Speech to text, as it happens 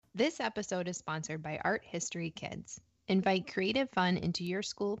This episode is sponsored by Art History Kids. Invite creative fun into your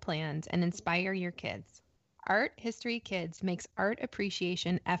school plans and inspire your kids. Art History Kids makes art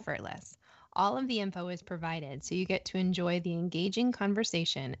appreciation effortless. All of the info is provided so you get to enjoy the engaging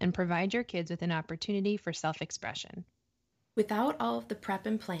conversation and provide your kids with an opportunity for self expression. Without all of the prep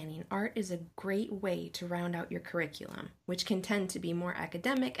and planning, art is a great way to round out your curriculum, which can tend to be more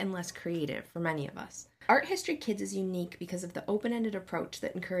academic and less creative for many of us. Art History Kids is unique because of the open-ended approach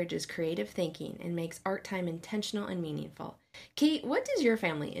that encourages creative thinking and makes art time intentional and meaningful. Kate, what does your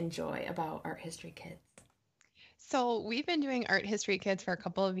family enjoy about Art History Kids? So, we've been doing Art History Kids for a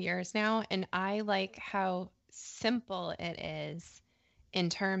couple of years now, and I like how simple it is in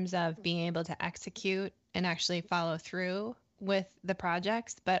terms of being able to execute and actually follow through with the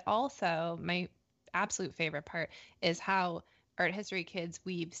projects. But also, my absolute favorite part is how Art History Kids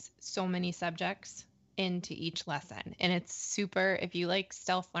weaves so many subjects into each lesson. And it's super, if you like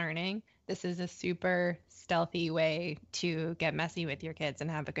stealth learning, this is a super stealthy way to get messy with your kids and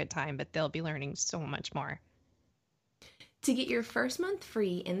have a good time, but they'll be learning so much more. To get your first month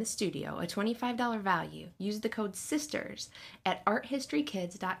free in the studio, a $25 value, use the code SISTERS at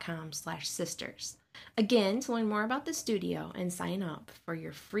arthistorykids.com/sisters. Again, to learn more about the studio and sign up for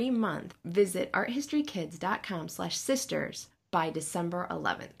your free month, visit arthistorykids.com/sisters by December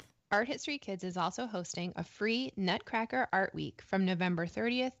 11th. Art History Kids is also hosting a free Nutcracker Art Week from November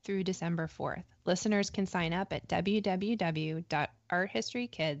 30th through December 4th. Listeners can sign up at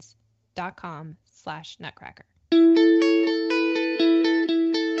www.arthistorykids.com/nutcracker.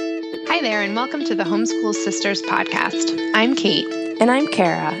 Hi there, and welcome to the Homeschool Sisters podcast. I'm Kate. And I'm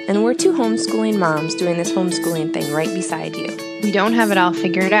Kara, and we're two homeschooling moms doing this homeschooling thing right beside you. We don't have it all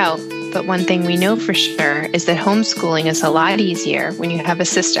figured out, but one thing we know for sure is that homeschooling is a lot easier when you have a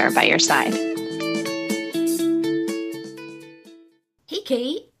sister by your side. Hey,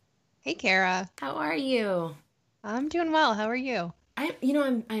 Kate. Hey, Kara. How are you? I'm doing well. How are you?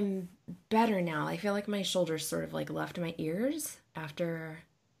 I'm better now. I feel like my shoulders sort of like left my ears after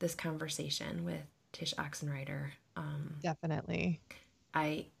this conversation with Tish Oxenrider. Definitely.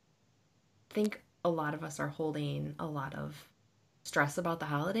 I think a lot of us are holding a lot of stress about the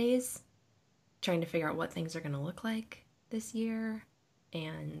holidays, trying to figure out what things are going to look like this year.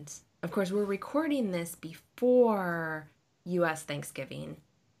 And of course, we're recording this before U.S. Thanksgiving,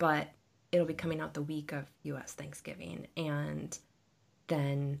 but it'll be coming out the week of U.S. Thanksgiving. And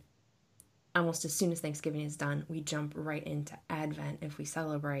then almost as soon as Thanksgiving is done, we jump right into Advent if we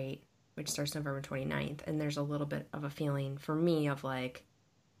celebrate, which starts November 29th. And there's a little bit of a feeling for me of like,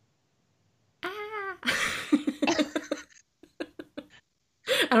 I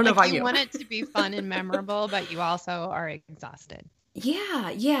don't know if you want it to be fun and memorable, but you also are exhausted.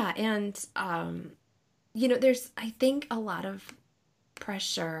 Yeah. And, there's, I think, a lot of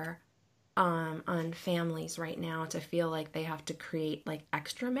pressure on families right now to feel like they have to create like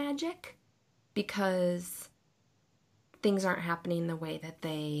extra magic because things aren't happening the way that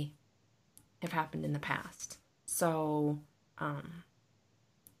they have happened in the past. So I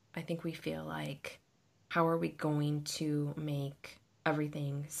think we feel like, how are we going to make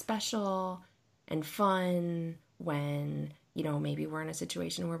everything special and fun when, maybe we're in a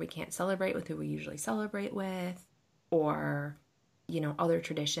situation where we can't celebrate with who we usually celebrate with, or, other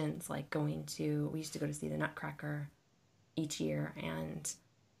traditions like we used to go to see the Nutcracker each year and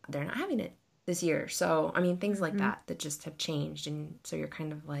they're not having it this year. So, things like that just have changed. And so you're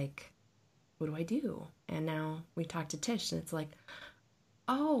kind of like, what do I do? And now we talked to Tish and it's like,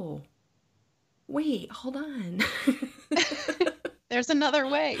 oh, wait, hold on. There's another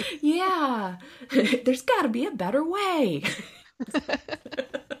way. Yeah, there's got to be a better way.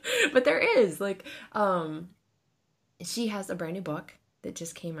 But there is. Like, she has a brand new book that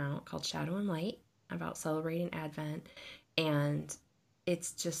just came out called Shadow and Light about celebrating Advent. And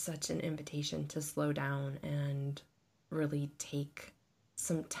it's just such an invitation to slow down and really take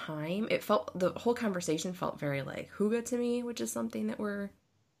some time. The whole conversation felt very like hygge to me, which is something that we're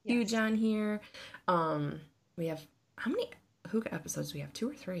huge on here. We have, how many hygge episodes do we have? 2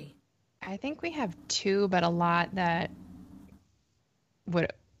 or 3? I think we have 2, but a lot that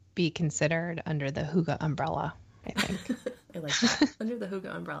would be considered under the hygge umbrella, I think. I like that. Under the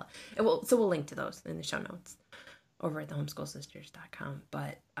hygge umbrella. So we'll link to those in the show notes over at thehomeschoolsisters.com.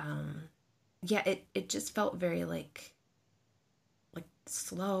 But it just felt very like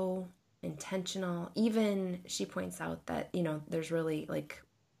slow, intentional. Even she points out that, there's really like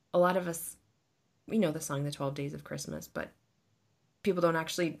a lot of us, we know the song The 12 Days of Christmas, but people don't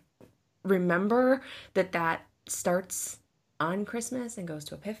actually remember that starts on Christmas and goes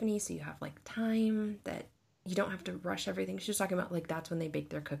to Epiphany. So you have like time that you don't have to rush everything. She was talking about like that's when they bake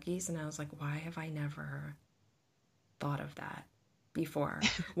their cookies, and I was like, why have I never thought of that before?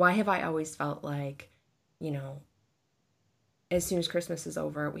 Why have I always felt like, you know, as soon as Christmas is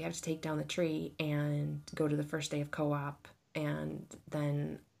over, we have to take down the tree and go to the first day of co-op, and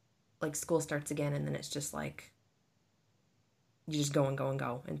then like school starts again, and then it's just like you just go and go and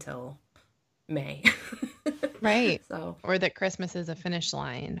go until May. Right. So, Or that Christmas is a finish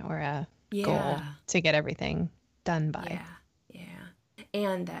line or a goal yeah. to get everything done by. Yeah. Yeah.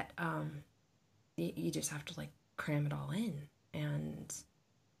 And that you just have to like cram it all in. And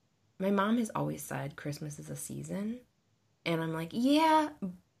my mom has always said Christmas is a season. And I'm like, yeah,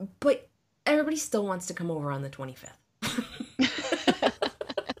 but everybody still wants to come over on the 25th.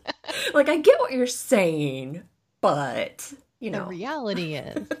 Like, I get what you're saying, but, you The know. reality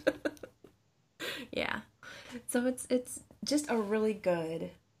is. Yeah. So it's just a really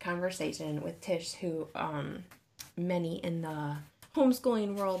good conversation with Tish, who many in the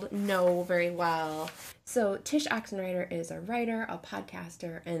homeschooling world know very well. So Tish Oxenrider is a writer, a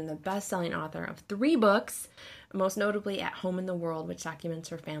podcaster, and the best-selling author of 3 books, most notably At Home in the World, which documents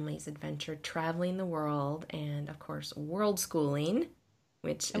her family's adventure traveling the world, and of course World Schooling,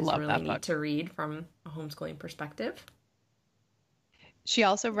 which I is love really that neat book. to read from a homeschooling perspective. She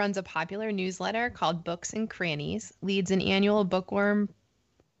also runs a popular newsletter called Books and Crannies, leads annual bookworm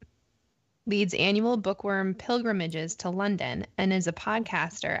pilgrimages to London, and is a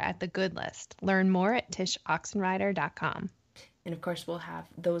podcaster at The Good List. Learn more at tishoxenrider.com. And of course, we'll have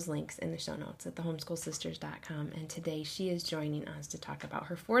those links in the show notes at thehomeschoolsisters.com. And today she is joining us to talk about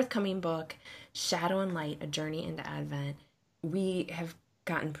her forthcoming book, Shadow and Light, A Journey into Advent. We have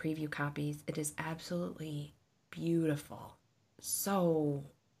gotten preview copies. It is absolutely beautiful. So,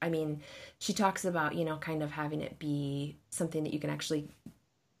 I mean, she talks about, you know, kind of having it be something that you can actually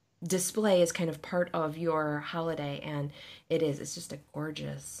display as kind of part of your holiday. And it is. It's just a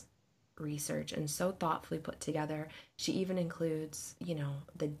gorgeous research and so thoughtfully put together. She even includes, you know,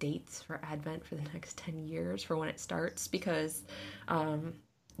 the dates for Advent for the next 10 years for when it starts, because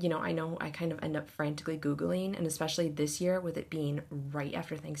you know I kind of end up frantically Googling, and especially this year with it being right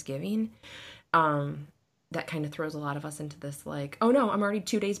after Thanksgiving, that kind of throws a lot of us into this like, oh no, I'm already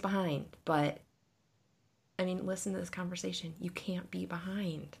 2 days behind. But I mean, listen to this conversation. You can't be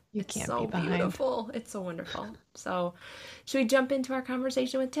behind. You It's can't so be behind. beautiful. It's so wonderful. So, should we jump into our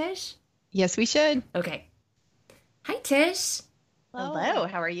conversation with Tish? Yes, we should. Okay. Hi, Tish. Hello,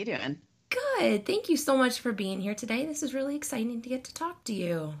 how are you doing? Good. Thank you so much for being here today. This is really exciting to get to talk to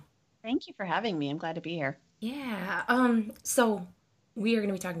you. Thank you for having me. I'm glad to be here. Yeah. So we are going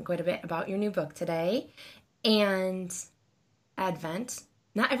to be talking quite a bit about your new book today and Advent.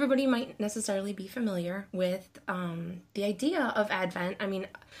 Not everybody might necessarily be familiar with the idea of Advent. I mean,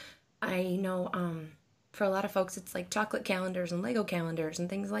 I know for a lot of folks it's like chocolate calendars and Lego calendars and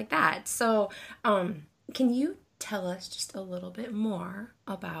things like that. So, can you tell us just a little bit more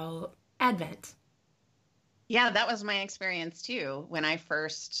about Advent? Yeah, that was my experience too. When I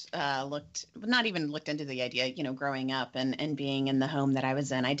first not even looked into the idea, growing up and being in the home that I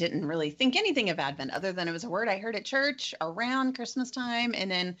was in, I didn't really think anything of Advent other than it was a word I heard at church around Christmas time.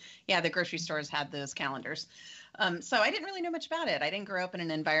 And then, yeah, the grocery stores had those calendars. So I didn't really know much about it. I didn't grow up in an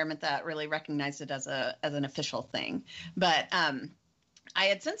environment that really recognized it as an official thing. But I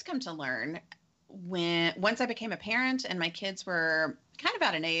had since come to learn once I became a parent and my kids were kind of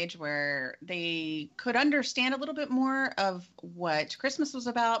at an age where they could understand a little bit more of what Christmas was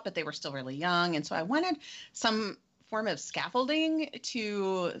about, but they were still really young. And so I wanted some form of scaffolding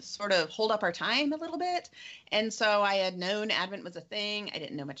to sort of hold up our time a little bit. And so I had known Advent was a thing. I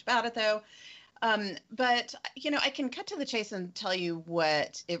didn't know much about it though. But, I can cut to the chase and tell you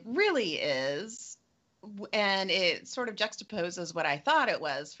what it really is. And it sort of juxtaposes what I thought it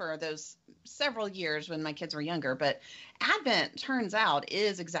was for those several years when my kids were younger. But Advent, turns out,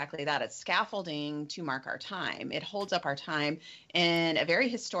 is exactly that. It's scaffolding to mark our time. It holds up our time in a very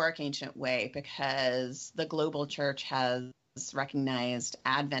historic, ancient way because the global church has recognized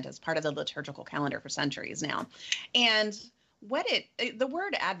Advent as part of the liturgical calendar for centuries now. And the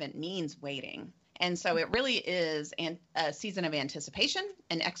word Advent means waiting. And so it really is a season of anticipation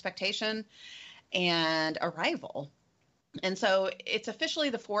and expectation and arrival. And so it's officially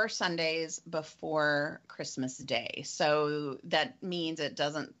the 4 Sundays before Christmas Day. So that means it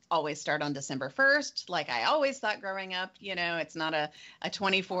doesn't always start on December 1st, like I always thought growing up. It's not a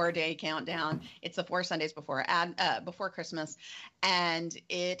 24-day countdown. It's the 4 Sundays before Christmas. And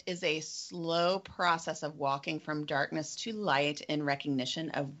it is a slow process of walking from darkness to light in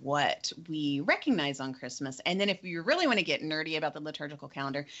recognition of what we recognize on Christmas. And then if you really want to get nerdy about the liturgical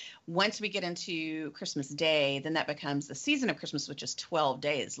calendar, once we get into Christmas Day, then that becomes the season of Christmas, which is 12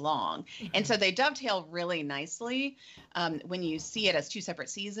 days long. Mm-hmm. And so they dovetail really nicely when you see it as 2 separate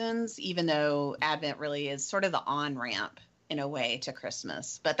seasons, even though Advent really is sort of the on-ramp in a way to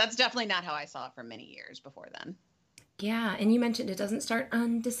Christmas. But that's definitely not how I saw it for many years before then. Yeah, and you mentioned it doesn't start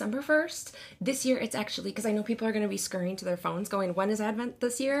on December 1st. This year it's actually, because I know people are going to be scurrying to their phones going, when is Advent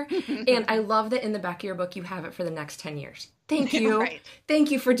this year? And I love that in the back of your book you have it for the next 10 years. Thank you. Right. Thank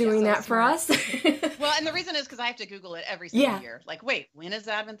you for doing that for us. Well, and the reason is because I have to Google it every single year. Like, wait, when is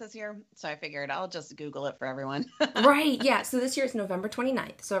Advent this year? So I figured I'll just Google it for everyone. Right, yeah. So this year is November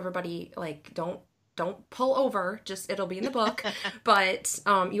 29th. So everybody, don't pull over, just it'll be in the book. But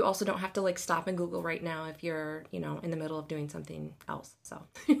you also don't have to stop and Google right now if you're in the middle of doing something else. So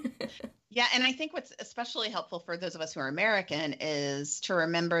yeah, and I think what's especially helpful for those of us who are American is to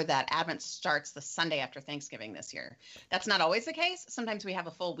remember that Advent starts the Sunday after Thanksgiving this year. That's not always the case. Sometimes we have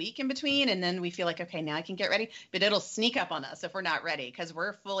a full week in between and then we feel like, okay, now I can get ready, but it'll sneak up on us if we're not ready because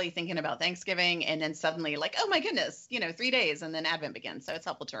we're fully thinking about Thanksgiving and then suddenly oh my goodness, 3 days and then Advent begins. So it's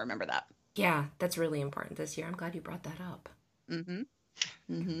helpful to remember that. Yeah, that's really important this year. I'm glad you brought that up. Mm-hmm.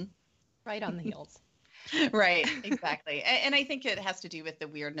 Mm-hmm. Right on the heels. Right, exactly. And I think it has to do with the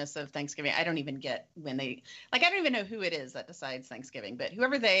weirdness of Thanksgiving. I don't even get when I don't even know who it is that decides Thanksgiving, but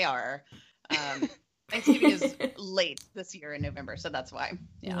whoever they are, Thanksgiving is late this year in November. So that's why.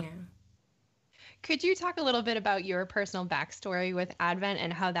 Yeah. Could you talk a little bit about your personal backstory with Advent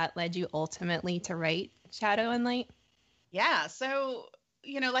and how that led you ultimately to write Shadow and Light? Yeah. So,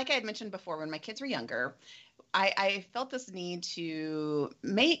 like I had mentioned before, when my kids were younger, I felt this need to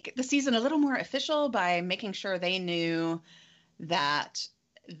make the season a little more official by making sure they knew that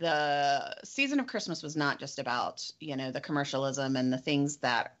the season of Christmas was not just about, the commercialism and the things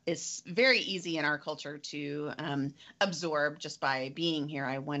that is very easy in our culture to absorb just by being here.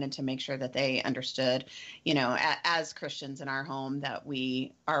 I wanted to make sure that they understood, as Christians in our home, that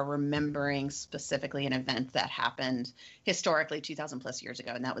we are remembering specifically an event that happened historically 2,000 plus years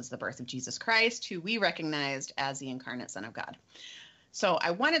ago. And that was the birth of Jesus Christ, who we recognized as the incarnate Son of God. So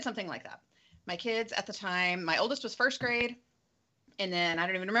I wanted something like that. My kids at the time, my oldest was first grade. And then I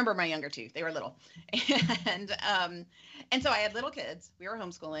don't even remember my younger two. They were little. And so I had little kids. We were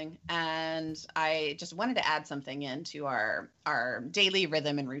homeschooling. And I just wanted to add something into our daily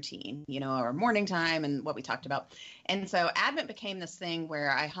rhythm and routine, our morning time and what we talked about. And so Advent became this thing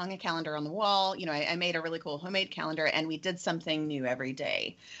where I hung a calendar on the wall. I made a really cool homemade calendar and we did something new every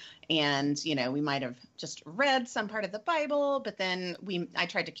day. And, we might have just read some part of the Bible, but then I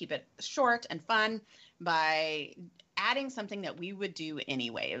tried to keep it short and fun by adding something that we would do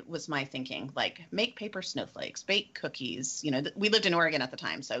anyway. It was my thinking, like make paper snowflakes, bake cookies. We lived in Oregon at the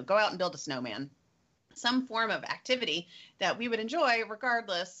time, so go out and build a snowman. Some form of activity that we would enjoy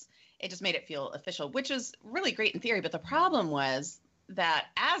regardless. It just made it feel official, which is really great in theory. But the problem was that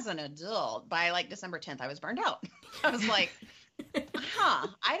as an adult, by December 10th, I was burned out. I was like, I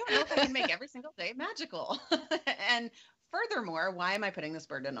don't know if I can make every single day magical. And furthermore, why am I putting this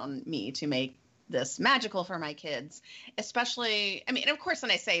burden on me to make this magical for my kids? Especially, of course, when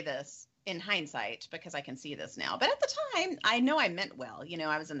I say this in hindsight, because I can see this now, but at the time, I know I meant well,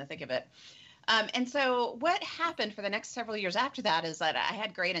 I was in the thick of it. And so what happened for the next several years after that is that I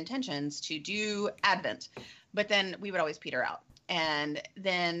had great intentions to do Advent, but then we would always peter out. And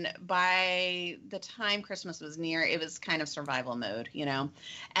then by the time Christmas was near, it was kind of survival mode,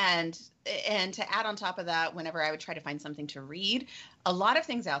 and to add on top of that, whenever I would try to find something to read, a lot of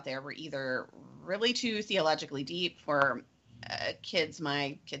things out there were either really too theologically deep for kids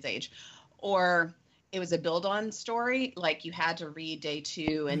my kids' age, or it was a build-on story. Like you had to read day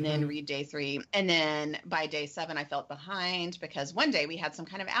 2 and then read day 3. And then by day 7, I felt behind because one day we had some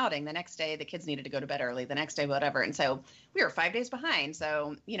kind of outing. The next day, the kids needed to go to bed early. The next day, whatever. And so we were 5 days behind.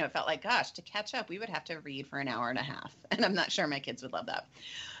 So, it felt like, gosh, to catch up, we would have to read for an hour and a half. And I'm not sure my kids would love that.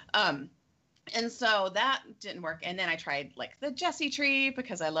 And so that didn't work. And then I tried the Jesse tree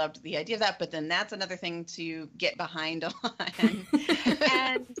because I loved the idea of that. But then that's another thing to get behind on.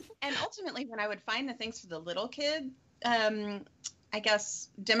 and ultimately, when I would find the things for the little kid, I guess,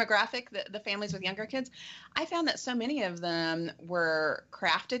 demographic, the families with younger kids, I found that so many of them were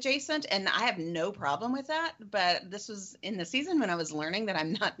craft adjacent, and I have no problem with that. But this was in the season when I was learning that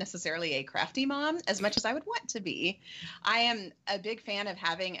I'm not necessarily a crafty mom as much as I would want to be. I am a big fan of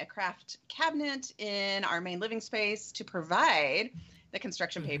having a craft cabinet in our main living space to provide the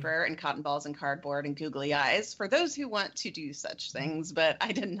construction paper and cotton balls and cardboard and googly eyes for those who want to do such things. But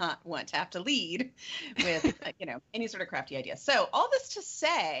I did not want to have to lead with, any sort of crafty idea. So all this to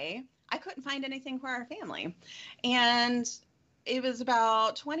say, I couldn't find anything for our family. And it was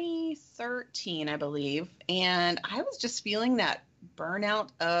about 2013, I believe. And I was just feeling that burnout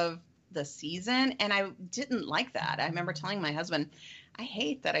of the season. And I didn't like that. I remember telling my husband, I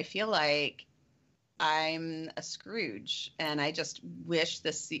hate that I feel like I'm a Scrooge, and I just wish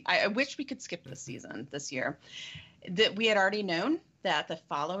I wish we could skip the season this year. That we had already known that the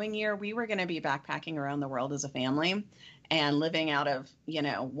following year we were going to be backpacking around the world as a family and living out of,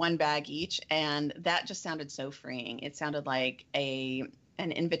 one bag each, and that just sounded so freeing. It sounded like an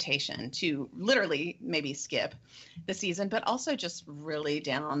invitation to literally maybe skip the season, but also just really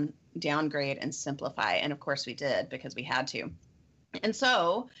downgrade and simplify. And of course we did, because we had to. And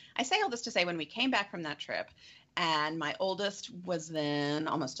so I say all this to say, when we came back from that trip, and my oldest was then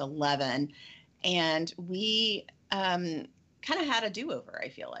almost 11, and we kind of had a do-over, I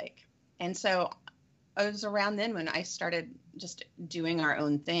feel like. And so it was around then when I started just doing our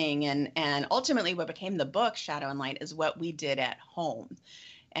own thing. And ultimately what became the book, Shadow and Light, is what we did at home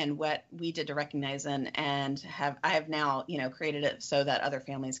and what we did to recognize and I have now, created it so that other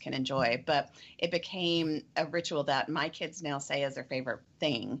families can enjoy. But it became a ritual that my kids now say is their favorite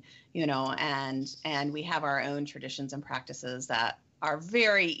thing, and we have our own traditions and practices that are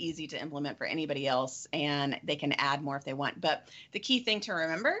very easy to implement for anybody else, and they can add more if they want. But the key thing to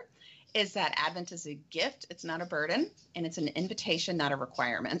remember is that Advent is a gift. It's not a burden, and it's an invitation, not a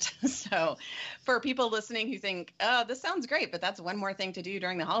requirement. So for people listening who think, oh, this sounds great, but that's one more thing to do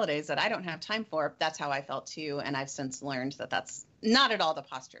during the holidays that I don't have time for, that's how I felt too. And I've since learned that that's not at all the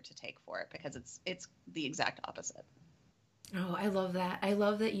posture to take for it, because it's the exact opposite. Oh, I love that. I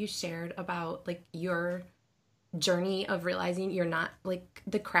love that you shared about like your journey of realizing you're not like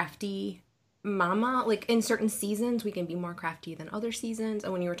the crafty mama. Like in certain seasons we can be more crafty than other seasons.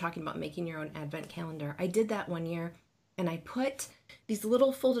 And when you were talking about making your own advent calendar, I did that one year, and I put these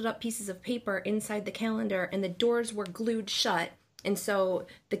little folded up pieces of paper inside the calendar, and the doors were glued shut, and so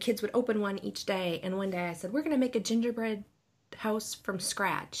the kids would open one each day. And one day I said, we're going to make a gingerbread house from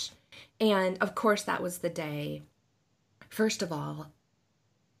scratch. And of course that was the day, first of all,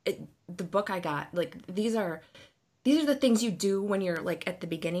 the book I got, like these are the things you do when you're like at the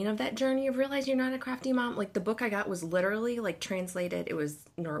beginning of that journey of realize you're not a crafty mom. Like the book I got was literally like translated. It was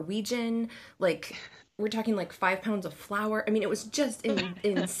Norwegian. Like we're talking like 5 pounds of flour. I mean, it was just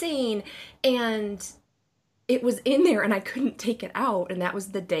insane. And it was in there and I couldn't take it out. And that was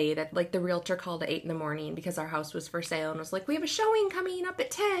the day that like the realtor called at 8 a.m. because our house was for sale and was like, we have a showing coming up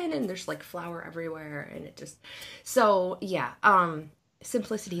at 10. And there's like flour everywhere. And it just, so yeah.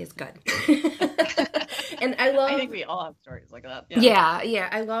 Simplicity is good. And I think we all have stories like that. Yeah.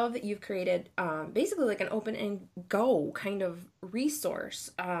 I love that you've created basically like an open and go kind of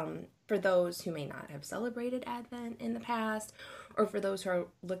resource for those who may not have celebrated Advent in the past, or for those who are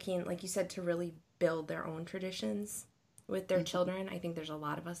looking, like you said, to really build their own traditions with their children. I think there's a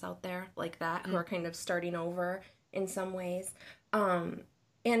lot of us out there like that who are kind of starting over in some ways.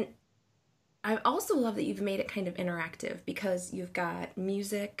 And I also love that you've made it kind of interactive, because you've got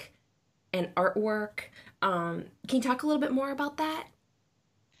music and artwork. Can you talk a little bit more about that?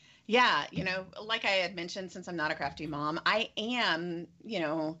 Yeah, like I had mentioned, since I'm not a crafty mom, I am,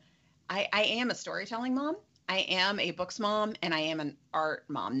 I am a storytelling mom. I am a books mom, and I am an art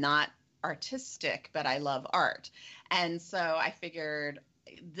mom, not artistic, but I love art. And so I figured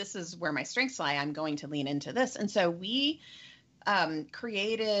this is where my strengths lie. I'm going to lean into this. And so we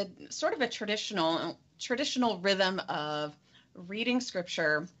created sort of a traditional rhythm of reading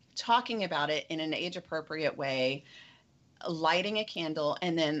scripture, talking about it in an age-appropriate way, lighting a candle,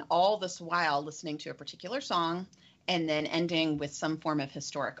 and then all this while listening to a particular song, and then ending with some form of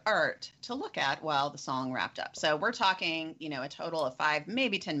historic art to look at while the song wrapped up. So we're talking, a total of 5,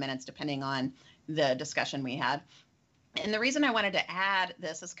 maybe 10 minutes, depending on the discussion we had. And the reason I wanted to add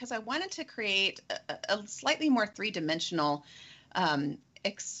this is because I wanted to create a slightly more three-dimensional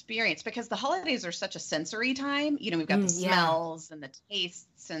experience, because the holidays are such a sensory time. We've got the smells and the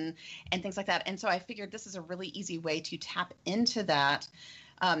tastes and things like that. And so I figured this is a really easy way to tap into that.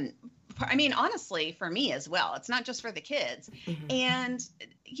 I mean, honestly, for me as well, it's not just for the kids. And,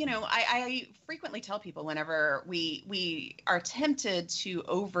 I frequently tell people whenever we are tempted to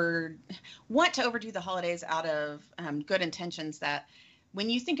want to overdo the holidays out of good intentions, that when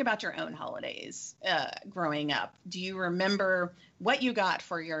you think about your own holidays growing up, do you remember what you got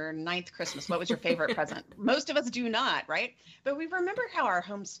for your ninth Christmas? What was your favorite present? Most of us do not, right? But we remember how our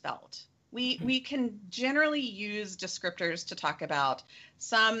homes felt. We can generally use descriptors to talk about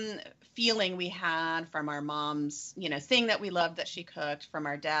some feeling we had from our mom's, thing that we loved that she cooked, from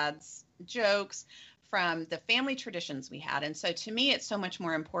our dad's jokes, from the family traditions we had. And so to me, it's so much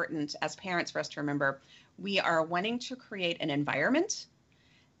more important as parents for us to remember we are wanting to create an environment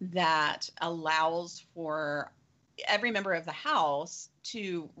that allows for every member of the house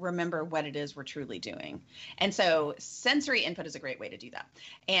to remember what it is we're truly doing. And so sensory input is a great way to do that.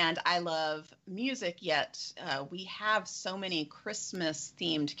 And I love music, yet we have so many Christmas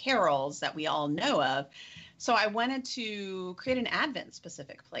themed carols that we all know of. So I wanted to create an Advent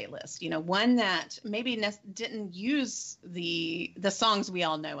specific playlist, one that maybe didn't use the songs we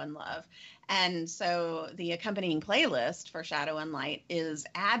all know and love. And so the accompanying playlist for Shadow and Light is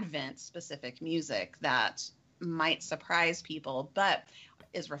Advent specific music that might surprise people, but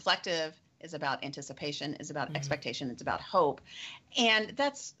is reflective, is about anticipation, is about expectation, it's about hope. And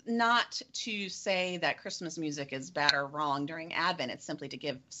that's not to say that Christmas music is bad or wrong during Advent. It's simply to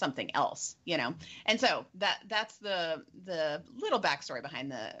give something else, And so that's the little backstory behind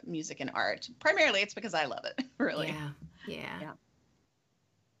the music and art. Primarily, it's because I love it, really. Yeah.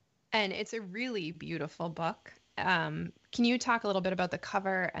 And it's a really beautiful book. Can you talk a little bit about the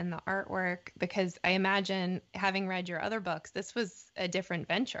cover and the artwork? Because I imagine, having read your other books, this was a different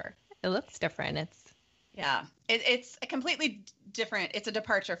venture. It looks different. It's a completely different. It's a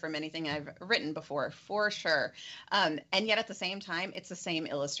departure from anything I've written before, for sure. And yet at the same time, it's the same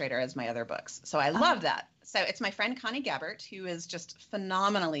illustrator as my other books. So I love that. So it's my friend Connie Gabbert, who is just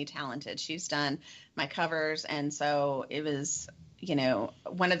phenomenally talented. She's done my covers. And so it was,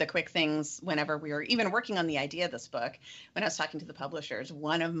 one of the quick things whenever we were even working on the idea of this book, when I was talking to the publishers,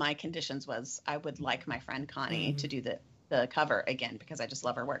 one of my conditions was I would like my friend Connie to do the cover again, because I just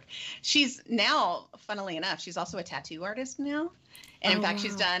love her work. She's now, funnily enough, she's also a tattoo artist now. And in fact,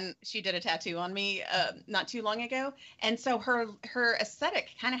 she did a tattoo on me not too long ago. And so her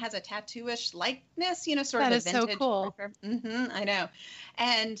aesthetic kind of has a tattooish likeness, sort that of is a vintage. So cool. I know.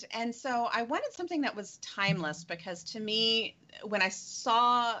 And so I wanted something that was timeless, because to me, when I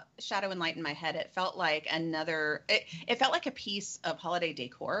saw Shadow and Light in my head, it felt like it felt like a piece of holiday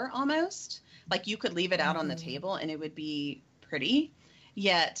decor almost. Like you could leave it out on the table and it would be pretty,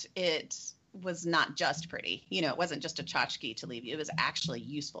 yet it was not just pretty. It wasn't just a tchotchke to leave you. It was actually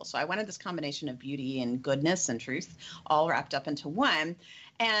useful. So I wanted this combination of beauty and goodness and truth all wrapped up into one.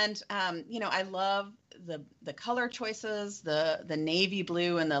 And, I love the color choices, the navy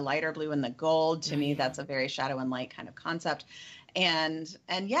blue and the lighter blue and the gold. To me, that's a very Shadow and Light kind of concept. And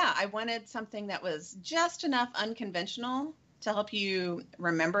I wanted something that was just enough unconventional to help you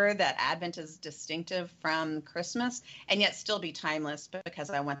remember that Advent is distinctive from Christmas, and yet still be timeless, because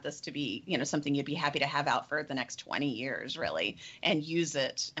I want this to be, something you'd be happy to have out for the next 20 years, really, and use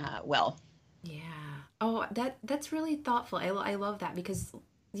it well. Yeah. Oh, that's really thoughtful. I love that, because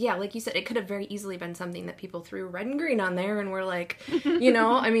like you said, it could have very easily been something that people threw red and green on there and were like, and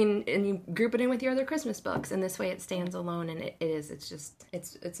you group it in with your other Christmas books, and this way it stands alone, and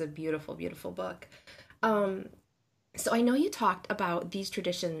it's a beautiful, beautiful book. So I know you talked about these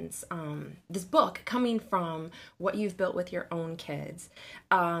traditions, this book coming from what you've built with your own kids.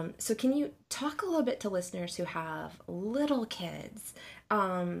 So can you talk a little bit to listeners who have little kids,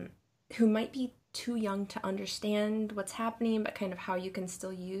 who might be too young to understand what's happening, but kind of how you can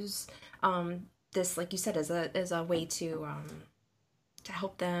still use this, like you said, as a way to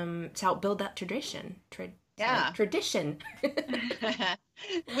help build that tradition. Tradition.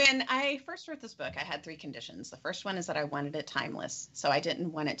 When I first wrote this book, I had 3 conditions. The first one is that I wanted it timeless. So I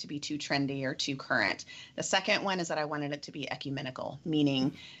didn't want it to be too trendy or too current. The second one is that I wanted it to be ecumenical,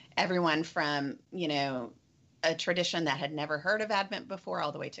 meaning everyone from, a tradition that had never heard of Advent before,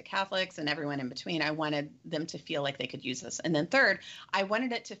 all the way to Catholics and everyone in between. I wanted them to feel like they could use this. And then third, I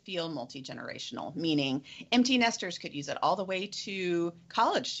wanted it to feel multi-generational, meaning empty nesters could use it all the way to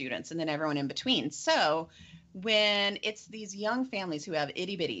college students and then everyone in between. So when it's these young families who have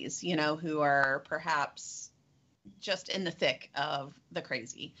itty bitties, who are perhaps just in the thick of the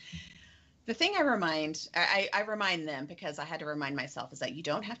crazy, the thing I remind them, because I had to remind myself, is that you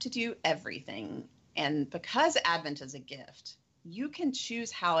don't have to do everything. And because Advent is a gift, you can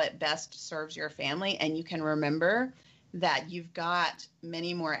choose how it best serves your family, and you can remember that you've got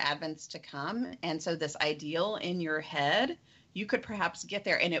many more Advents to come. And so this ideal in your head you could perhaps get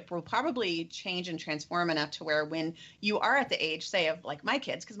there, and it will probably change and transform enough to where when you are at the age, say, of like my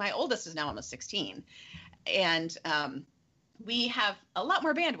kids, because my oldest is now almost 16, and we have a lot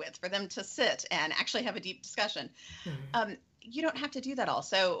more bandwidth for them to sit and actually have a deep discussion. You don't have to do that all.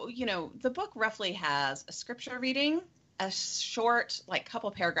 So, the book roughly has a scripture reading, a short, like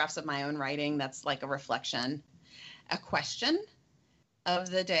couple paragraphs of my own writing that's like a reflection, a question of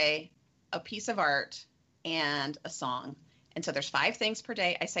the day, a piece of art, and a song. And so there's 5 things per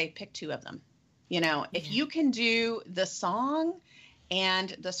day. I say pick 2 of them. If you can do the song and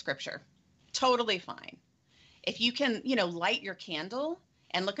the scripture, totally fine. If you can, light your candle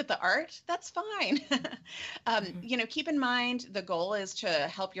and look at the art, that's fine. Keep in mind the goal is to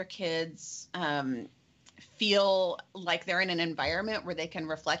help your kids feel like they're in an environment where they can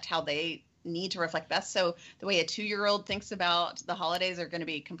reflect how they need to reflect best. So the way a 2-year-old thinks about the holidays are going to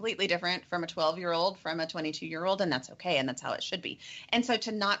be completely different from a 12-year-old, from a 22-year-old, and that's okay. And that's how it should be. And so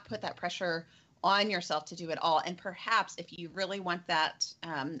to not put that pressure on yourself to do it all. And perhaps if you really want that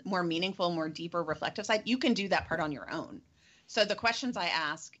more meaningful, more deeper reflective side, you can do that part on your own. So the questions I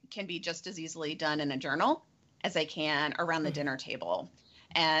ask can be just as easily done in a journal as they can around the dinner table.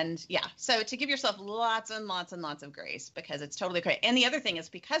 And so to give yourself lots and lots and lots of grace, because it's totally okay. And the other thing is,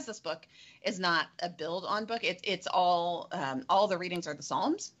 because this book is not a build on book, it's all the readings are the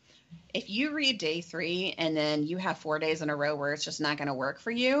Psalms. If you read day 3 and then you have 4 days in a row where it's just not going to work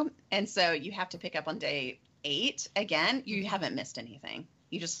for you, and so you have to pick up on day 8 again, you haven't missed anything.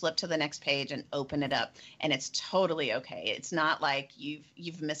 You just flip to the next page and open it up, and it's totally okay. It's not like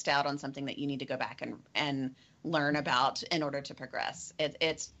you've missed out on something that you need to go back and learn about in order to progress.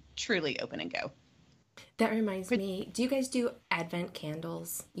 It's truly open and go. That reminds me, do you guys do Advent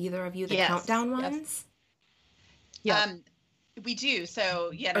candles? Either of you, the countdown ones? Yeah. We do.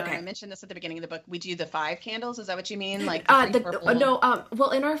 So, Okay. I mentioned this at the beginning of the book. We do the 5 candles. Is that what you mean? Like well,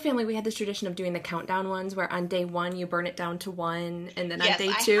 in our family, we had this tradition of doing the countdown ones where on day 1, you burn it down to 1. And then on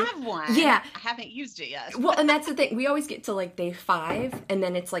day 2. I have one. Yeah. I haven't used it yet. Well, and that's the thing. We always get to like day 5 and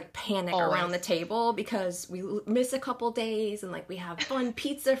then it's like panic Always. around the table because we miss a couple days and like we have fun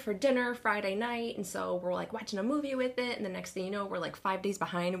pizza for dinner Friday night. And so we're like watching a movie with it. And the next thing you know, we're like 5 days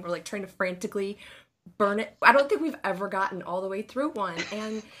behind and we're like trying to frantically burn it. I don't think we've ever gotten all the way through one,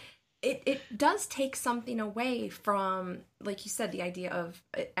 and it does take something away from, like you said, the idea of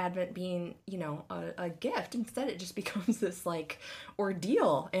Advent being a gift. Instead it just becomes this like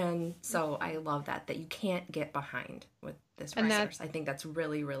ordeal, and so I love that you can't get behind with this resource. I think that's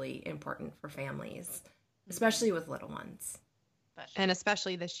really, really important for families, especially with little ones, and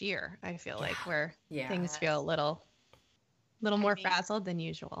especially this year, I feel like where things feel a little more frazzled than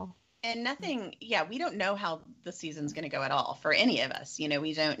usual. And nothing, we don't know how the season's going to go at all for any of us.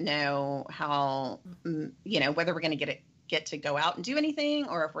 We don't know how, whether we're going to get to go out and do anything,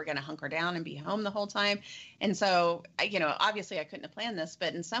 or if we're going to hunker down and be home the whole time. And so, obviously I couldn't have planned this,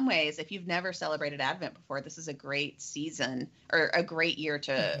 but in some ways, if you've never celebrated Advent before, this is a great season or a great year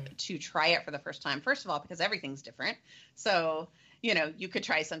to try it for the first time. First of all, because everything's different. So, you could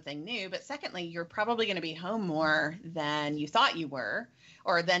try something new, but secondly, you're probably going to be home more than you thought you were,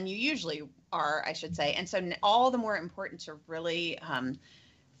 or than you usually are, I should say. And so all the more important to really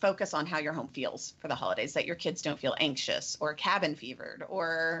focus on how your home feels for the holidays, that your kids don't feel anxious or cabin fevered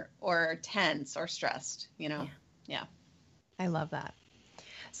or tense or stressed, Yeah. I love that.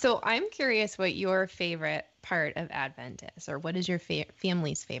 So I'm curious what your favorite part of Advent is, or what is your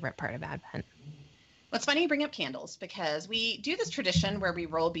family's favorite part of Advent? Well, it's funny you bring up candles, because we do this tradition where we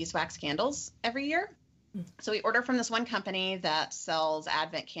roll beeswax candles every year. So we order from this one company that sells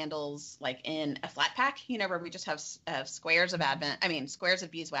Advent candles like in a flat pack, where we just have squares of squares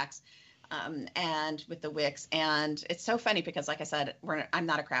of beeswax, and with the wicks. And it's so funny because, like I said, I'm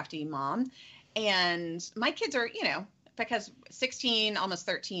not a crafty mom, and my kids are, because 16, almost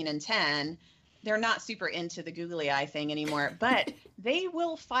 13 and 10, they're not super into the googly eye thing anymore, but they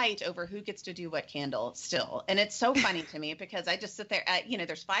will fight over who gets to do what candle still. And it's so funny to me because I just sit there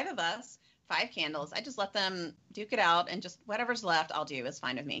there's 5 of us, 5 candles. I just let them duke it out, and just whatever's left I'll do is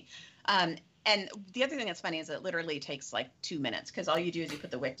fine with me. And the other thing that's funny is it literally takes like 2 minutes, because all you do is you put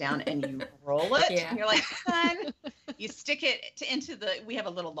the wick down and you roll it. And you're like, son, you stick it we have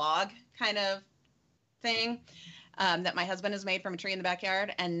a little log kind of thing that my husband has made from a tree in the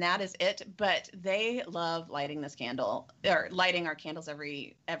backyard, and that is it. But they love lighting this candle, or lighting our candles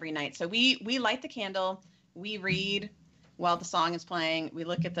every night. So we light the candle, we read while the song is playing, we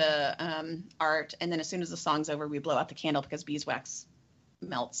look at the art, and then as soon as the song's over, we blow out the candle, because beeswax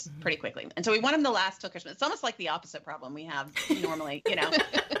melts pretty quickly. And so we want them to last till Christmas. It's almost like the opposite problem we have normally, you know.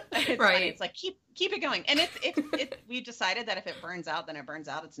 It's Right. funny. It's like keep it going. And we've decided that if it burns out, then it burns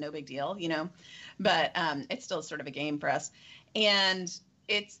out. It's no big deal, you know. But it's still sort of a game for us. And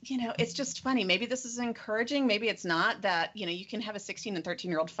it's, you know, it's just funny. Maybe this is encouraging. Maybe it's not, that, you know, you can have a 16 and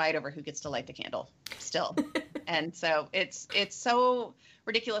 13-year-old fight over who gets to light the candle still. And so it's so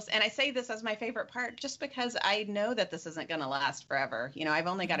ridiculous. And I say this as my favorite part just because I know that this isn't going to last forever. You know, I've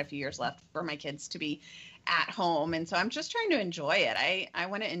only got a few years left for my kids to be at home. And so I'm just trying to enjoy it. I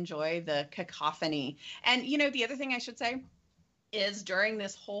want to enjoy the cacophony. And, you know, the other thing I should say is during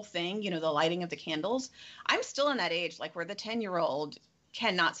this whole thing, you know, the lighting of the candles, I'm still in that age, like where the 10-year-old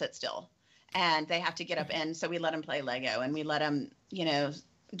cannot sit still and they have to get up. And so we let them play Lego and we let them, you know,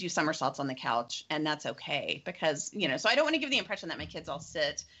 do somersaults on the couch, and that's okay because, you know, so I don't want to give the impression that my kids all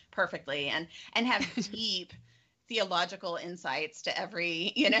sit perfectly and have deep theological insights to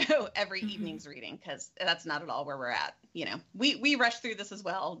every, you know, every evening's reading, because that's not at all where we're at. You know, we rush through this as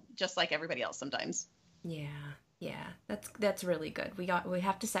well, just like everybody else sometimes. Yeah, that's really good. We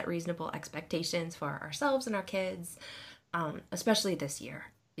have to set reasonable expectations for ourselves and our kids, especially this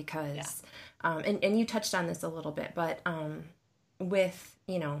year, because and you touched on this a little bit, but with,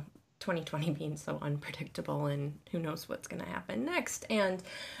 you know, 2020 being so unpredictable and who knows what's going to happen next, and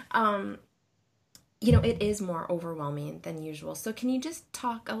you know, it is more overwhelming than usual. So can you just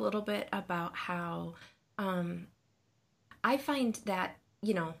talk a little bit about how I find that,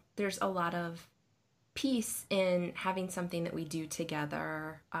 you know, there's a lot of peace in having something that we do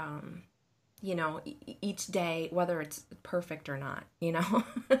together, you know, each day, whether it's perfect or not, you know,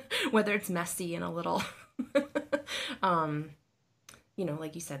 whether it's messy and a little, you know,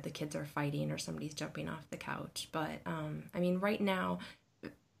 like you said, the kids are fighting or somebody's jumping off the couch. But, I mean, right now,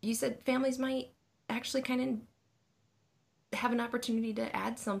 you said families might actually kind of have an opportunity to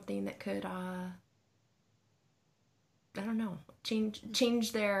add something that could, I don't know,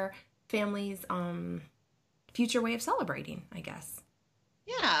 change their family's future way of celebrating, I guess.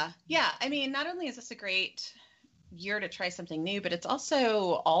 Yeah. I mean, not only is this a great year to try something new, but it's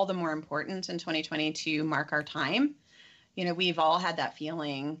also all the more important in 2020 to mark our time. You know, we've all had that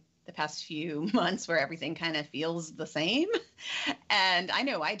feeling the past few months where everything kind of feels the same. And I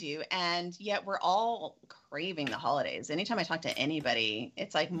know I do. And yet we're all craving the holidays. Anytime I talk to anybody,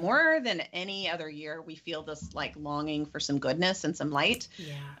 it's like more than any other year, we feel this like longing for some goodness and some light.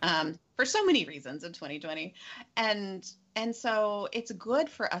 For so many reasons in 2020. And so it's good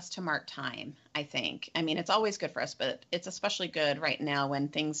for us to mark time, I think. I mean, it's always good for us, but it's especially good right now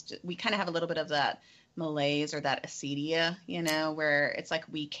when we kind of have a little bit of that malaise or that acedia, you know, where it's like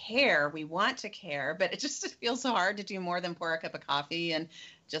we care, we want to care, but it feels so hard to do more than pour a cup of coffee and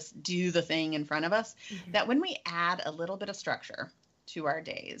just do the thing in front of us. That when we add a little bit of structure to our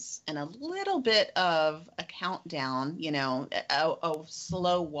days and a little bit of a countdown, you know, a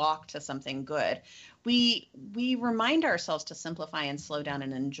slow walk to something good, we remind ourselves to simplify and slow down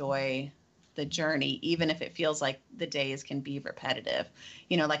and enjoy the journey, even if it feels like the days can be repetitive.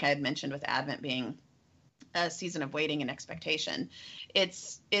 You know, like I had mentioned with Advent being a season of waiting and expectation.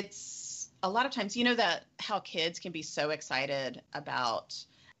 It's a lot of times, you know, that how kids can be so excited about,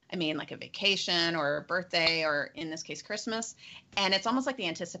 I mean, like a vacation or a birthday, or in this case, Christmas. And it's almost like the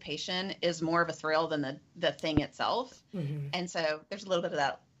anticipation is more of a thrill than the thing itself. And so there's a little bit of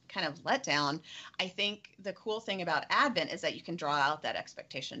that kind of letdown. I think the cool thing about Advent is that you can draw out that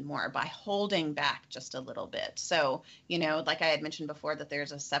expectation more by holding back just a little bit. So, you know, like I had mentioned before, that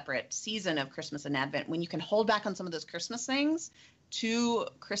there's a separate season of Christmas and Advent. When you can hold back on some of those Christmas things to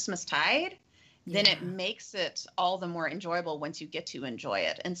Christmas tide, then it makes it all the more enjoyable once you get to enjoy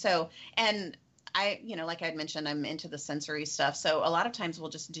it. And so, and I, you know, like I had mentioned, I'm into the sensory stuff. So a lot of times we'll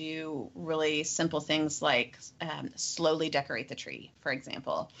just do really simple things like slowly decorate the tree, for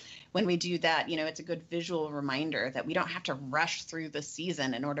example. When we do that, you know, it's a good visual reminder that we don't have to rush through the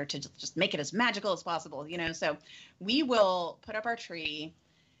season in order to just make it as magical as possible, you know. So we will put up our tree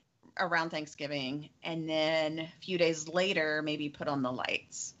around Thanksgiving, and then a few days later, maybe put on the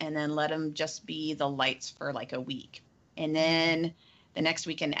lights, and then let them just be the lights for like a week. And then the next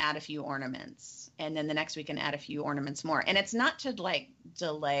weekend, add a few ornaments. And then the next weekend, add a few ornaments more. And it's not to like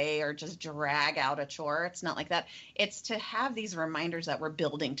delay or just drag out a chore. It's not like that. It's to have these reminders that we're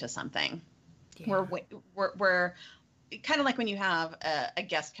building to something. Yeah. We're kind of like when you have a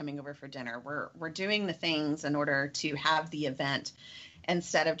guest coming over for dinner. We're doing the things in order to have the event,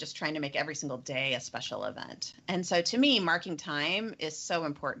 instead of just trying to make every single day a special event. And so to me, marking time is so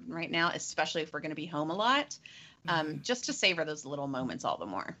important right now, especially if we're going to be home a lot, just to savor those little moments all the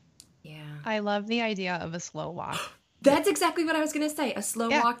more. Yeah. I love the idea of a slow walk. That's exactly what I was going to say. A slow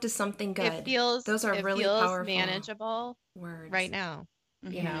Yeah. walk to something good. Those are really feels powerful manageable words right now,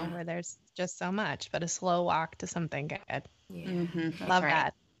 Mhm. you know, where there's just so much, but a slow walk to something good. Yeah. Mhm. Love right.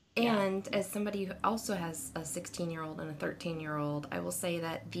 that. And as somebody who also has a 16-year-old and a 13-year-old, I will say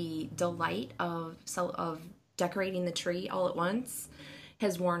that the delight of decorating the tree all at once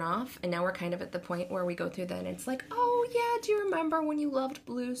has worn off, and now we're kind of at the point where we go through that and it's like, oh yeah, do you remember when you loved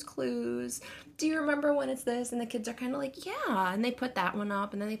Blue's Clues? Do you remember when it's this? And the kids are kind of like, yeah, and they put that one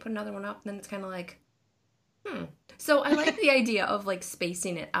up and then they put another one up, and then it's kind of like, So I like the idea of like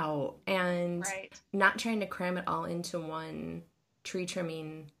spacing it out and not trying to cram it all into one tree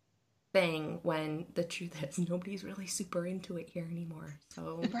trimming thing, when the truth is nobody's really super into it here anymore.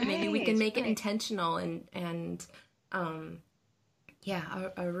 So maybe we can make it intentional and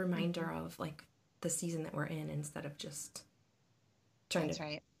a reminder of like the season that we're in, instead of just trying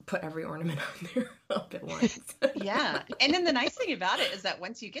to put every ornament on there up at once. Yeah. And then the nice thing about it is that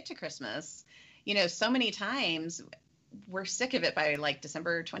once you get to Christmas, you know, so many times we're sick of it by like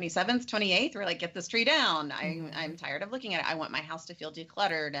December 27th, 28th. We're like, get this tree down. I'm tired of looking at it. I want my house to feel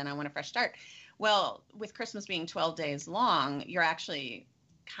decluttered and I want a fresh start. Well, with Christmas being 12 days long, you're actually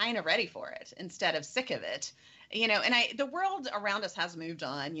kind of ready for it instead of sick of it. You know, and the world around us has moved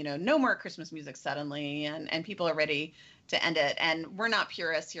on, you know, no more Christmas music suddenly, and people are ready to end it. And we're not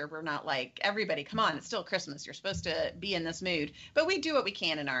purists here. We're not like, everybody, come on, it's still Christmas. You're supposed to be in this mood. But we do what we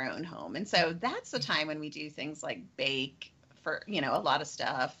can in our own home. And so that's the time when we do things like bake for, you know, a lot of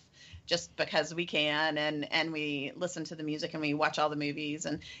stuff just because we can, and we listen to the music and we watch all the movies.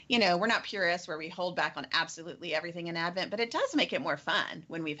 And, you know, we're not purists where we hold back on absolutely everything in Advent, but it does make it more fun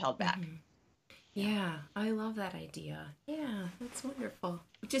when we've held back. Yeah, I love that idea. Yeah, that's wonderful.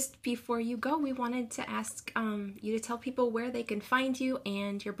 Just before you go, we wanted to ask you to tell people where they can find you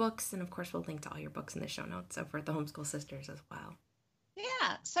and your books. And of course, we'll link to all your books in the show notes over at the Homeschool Sisters as well.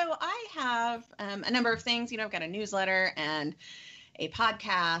 Yeah, so I have a number of things. You know, I've got a newsletter and a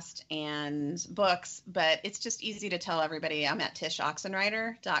podcast and books, but it's just easy to tell everybody I'm at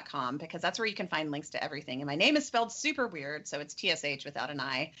tishoxenrider.com, because that's where you can find links to everything. And my name is spelled super weird, so it's TSH without an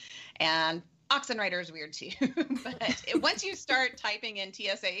I. And Oxenrider is weird too, but once you start typing in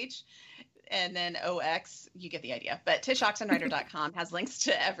TSH and then OX, you get the idea. But tishoxenrider.com has links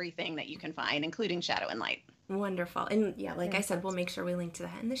to everything that you can find, including Shadow and Light. Wonderful. And yeah, like I said, we'll make sure we link to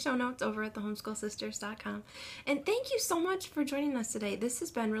that in the show notes over at thehomeschoolsisters.com. And thank you so much for joining us today. This has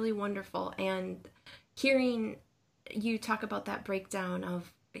been really wonderful. And hearing you talk about that breakdown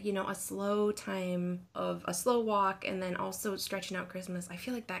of, you know, a slow time, of a slow walk, and then also stretching out Christmas, I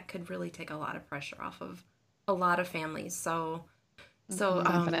feel like that could really take a lot of pressure off of a lot of families. So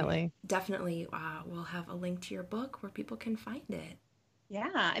definitely we'll have a link to your book where people can find it. Yeah,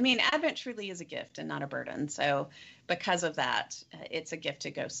 I mean, Advent truly is a gift and not a burden. So because of that, it's a gift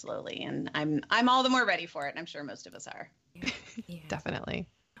to go slowly, and I'm all the more ready for it, and I'm sure most of us are. Yeah. Definitely.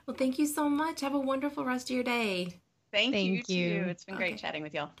 Well, thank you so much. Have a wonderful rest of your day. Thank you too. It's been great chatting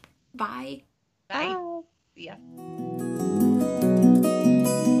with y'all. Bye. Bye. See ya.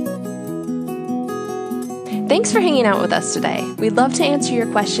 Thanks for hanging out with us today. We'd love to answer your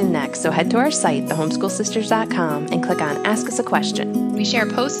question next, so head to our site, thehomeschoolsisters.com, and click on Ask Us a Question. We share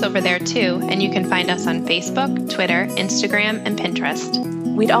posts over there too, and you can find us on Facebook, Twitter, Instagram, and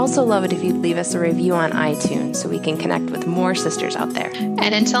Pinterest. We'd also love it if you'd leave us a review on iTunes so we can connect with more sisters out there.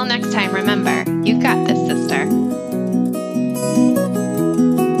 And until next time, remember, you've got this, sister.